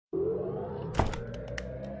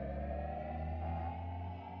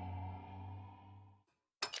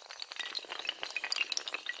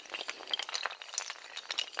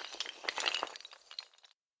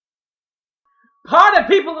Party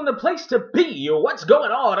people in the place to be. What's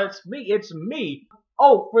going on? It's me.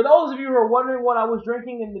 Oh, for those of you who are wondering what I was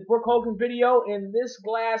drinking in the Brooke Hogan video, in this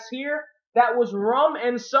glass here, that was rum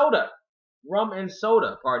and soda. Rum and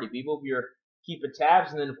soda, party people, if you're keeping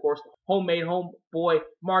tabs. And then, of course, homemade homeboy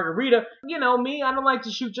margarita. You know me, I don't like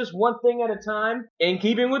to shoot just one thing at a time. In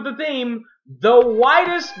keeping with the theme, the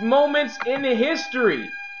whitest moments in history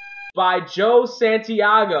by Joe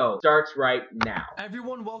Santagato starts right now.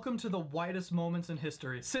 Everyone, welcome to the whitest moments in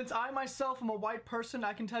history. Since I myself am a white person,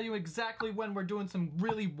 I can tell you exactly when we're doing some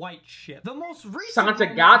really white shit. The most recent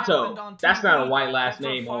Santagato. That's not a white last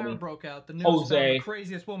name, homie. Broke out, the news Jose. found the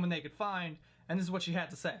craziest woman they could find, and this is what she had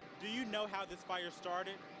to say. Do you know how this fire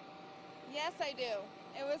started? Yes, I do.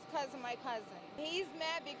 It was because of my cousin. He's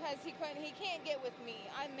mad because he can't get with me.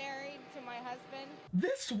 I'm married to my husband.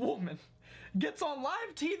 This woman gets on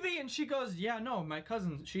live TV and she goes, yeah, no, my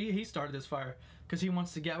cousin, he started this fire because he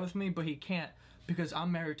wants to get with me, but he can't because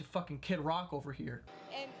I'm married to fucking Kid Rock over here.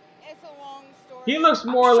 And it's a long story. He looks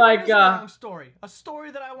more like a long story. A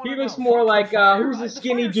story that I want to know. He looks more like who's the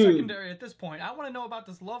skinny dude? Secondary at this point. I want to know about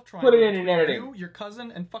this love triangle. Put it in editing. You, your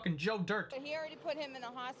cousin, and fucking Joe Dirt. He already put him in a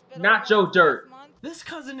hospital. Not Joe Dirt. This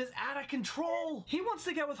cousin is out of control. He wants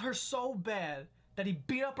to get with her so bad that he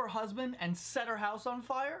beat up her husband and set her house on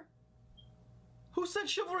fire. Who said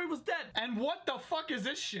chivalry was dead? And what the fuck is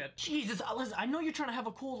this shit? Jesus, listen, I know you're trying to have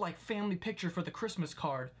a cool, like, family picture for the Christmas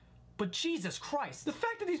card, but Jesus Christ. The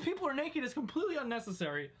fact that these people are naked is completely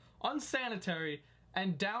unnecessary, unsanitary,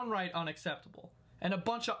 and downright unacceptable. And a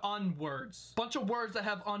bunch of un-words. Bunch of words that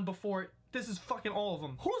have un before it. This is fucking all of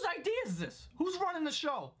them. Whose idea is this? Who's running the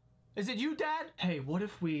show? Is it you, Dad? Hey, what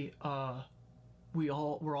if we're all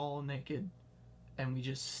naked and we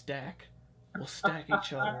just stack? We'll stack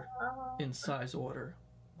each other in size order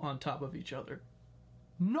on top of each other.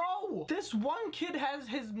 No! This one kid has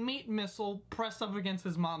his meat missile pressed up against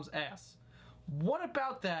his mom's ass. What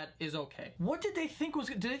about that is okay? What did they think was...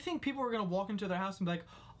 Did they think people were gonna walk into their house and be like,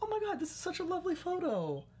 oh my god, this is such a lovely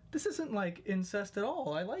photo. This isn't like incest at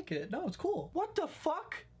all. I like it. No, it's cool. What the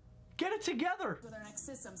fuck? Get it together. With our next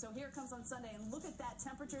system. So here it comes on Sunday, and look at that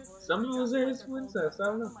temperatures. Some people say it's incest. I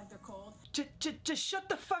don't know. Like they're cold. Just shut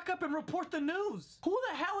the fuck up and report the news. Who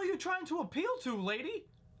the hell are you trying to appeal to, lady?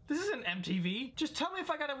 This isn't MTV. Just tell me if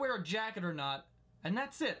I gotta wear a jacket or not. And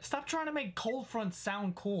that's it. Stop trying to make cold fronts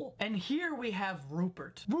sound cool. And here we have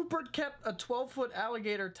Rupert. Rupert kept a 12-foot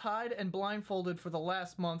alligator tied and blindfolded for the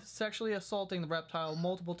last month, sexually assaulting the reptile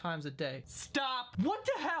multiple times a day. Stop! What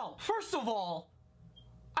the hell? First of all,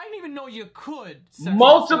 I didn't even know you could.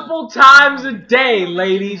 Multiple times a day,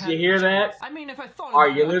 ladies. You hear that? I mean, if I thought Are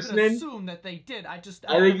you I listening? assume that they did. I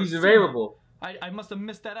think he's available. I must have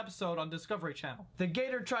missed that episode on Discovery Channel. The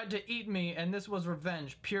gator tried to eat me, and this was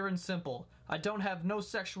revenge, pure and simple. I don't have no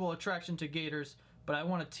sexual attraction to gators, but I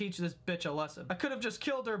want to teach this bitch a lesson. I could have just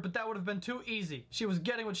killed her, but that would have been too easy. She was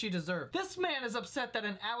getting what she deserved. This man is upset that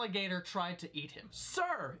an alligator tried to eat him.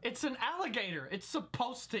 Sir, it's an alligator. It's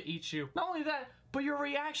supposed to eat you. Not only that, but your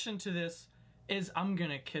reaction to this is, I'm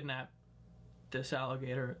gonna kidnap this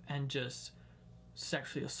alligator and just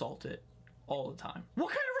sexually assault it all the time. What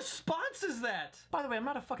kind of response is that? By the way, I'm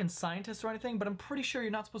not a fucking scientist or anything, but I'm pretty sure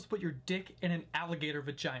you're not supposed to put your dick in an alligator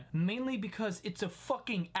vagina. Mainly because it's a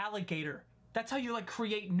fucking alligator. That's how you, like,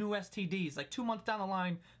 create new STDs. Like, 2 months down the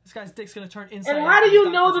line, this guy's dick's gonna turn inside out. And how do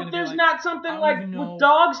you know that there's not something like what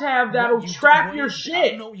dogs have that'll trap your shit? I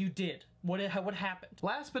don't know what you did. What happened?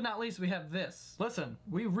 Last but not least, we have this. Listen,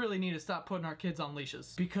 we really need to stop putting our kids on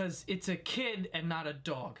leashes because it's a kid and not a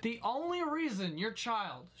dog. The only reason your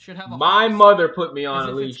child should have a My mother put me on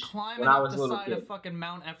a leash when I was a little kid. Of fucking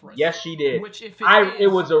Mount Everest. Yes, she did. Which, if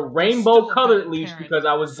it was a rainbow-colored leash because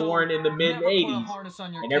I was born in the mid-'80s,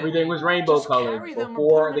 and everything was rainbow-colored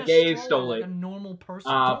before the gays stole it.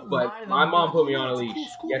 But my mom put me on a leash.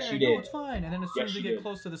 Yes, she did. It's fine. And then as soon as you get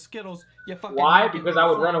close to the Skittles, you fucking... Why? Because I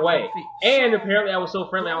would run away. And apparently I was so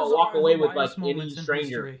friendly I would walk away with like any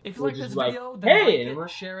stranger. Which is like, hey, and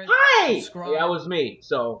hi! Yeah, that was me.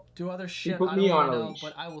 So do other shit. She put me on a leash.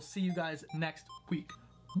 But I will see you guys next week.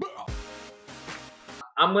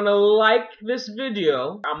 I'm gonna like this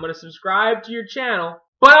video. I'm gonna subscribe to your channel.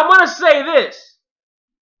 But I'm gonna say this.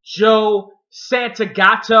 Joe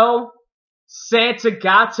Santagato.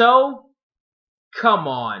 Come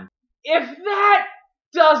on. If that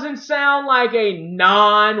doesn't sound like a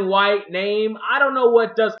non-white name, I don't know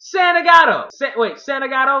what does. Santagato.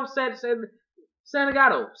 Santagato.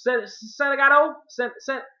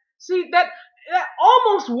 See, that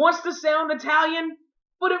almost wants to sound Italian,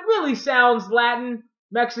 but it really sounds Latin,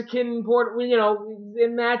 Mexican,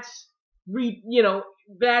 and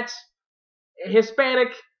that's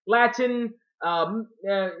Hispanic, Latin,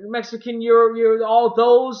 Mexican, you're all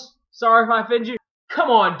those. Sorry if I offend you. Come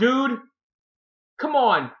on, dude. Come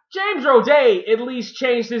on. James Roday at least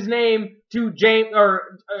changed his name to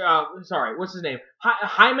what's his name?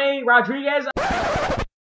 Jaime Rodriguez?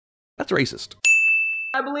 That's racist.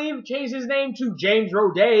 I believe changed his name to James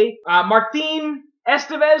Roday. Martin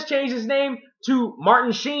Estevez changed his name to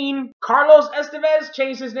Martin Sheen. Carlos Estevez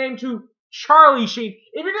changed his name to Charlie Sheen.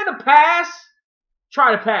 If you're gonna pass,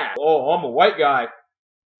 try to pass. Oh, I'm a white guy.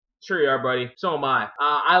 Sure you are, buddy. So am I.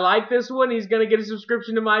 I like this one. He's gonna get a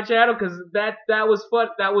subscription to my channel because that was fun.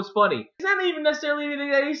 That was funny. It's not even necessarily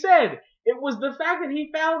anything that he said. It was the fact that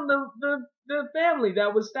he found the family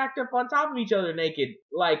that was stacked up on top of each other naked,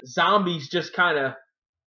 like zombies, just kind of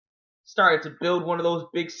started to build one of those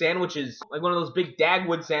big sandwiches, like one of those big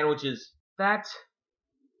Dagwood sandwiches. That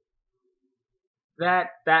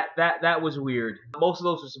was weird. Most of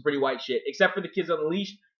those were some pretty white shit, except for the Kids on the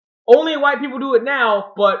Leash. Only white people do it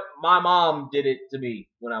now, but my mom did it to me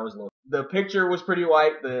when I was little. The picture was pretty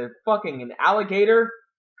white. The fucking alligator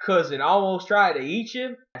cousin almost tried to eat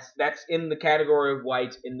you. That's in the category of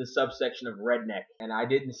white in the subsection of redneck. And I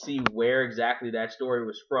didn't see where exactly that story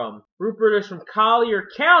was from. Rupert is from Collier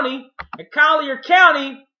County, and Collier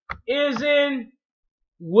County is in,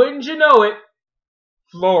 wouldn't you know it,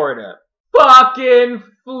 Florida. Fucking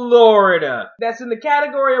Florida. That's in the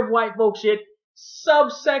category of white folk shit.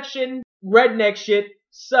 Subsection redneck shit.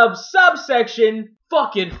 Subsection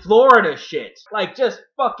fucking Florida shit. Like just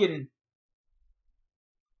fucking.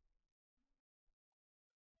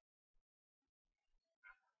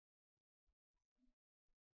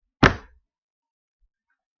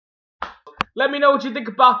 Let me know what you think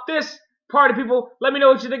about this, party people. Let me know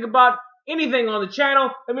what you think about anything on the channel.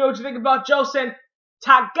 Let me know what you think about Joe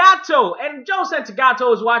Santagato. And Joe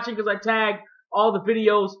Santagato is watching because I tag all the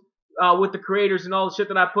videos with the creators and all the shit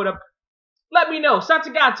that I put up. Let me know.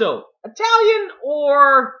 Santagato, Italian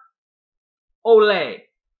or Ole?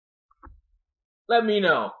 Let me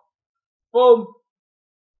know. Boom.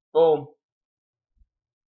 Boom.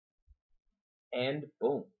 And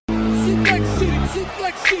boom. Sit back, city, bitch. Sit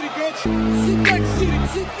back, city, bitch. Sit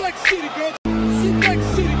back, city, bitch. Sit back,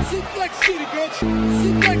 city, bitch.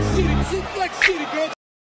 Sit back, city, bitch.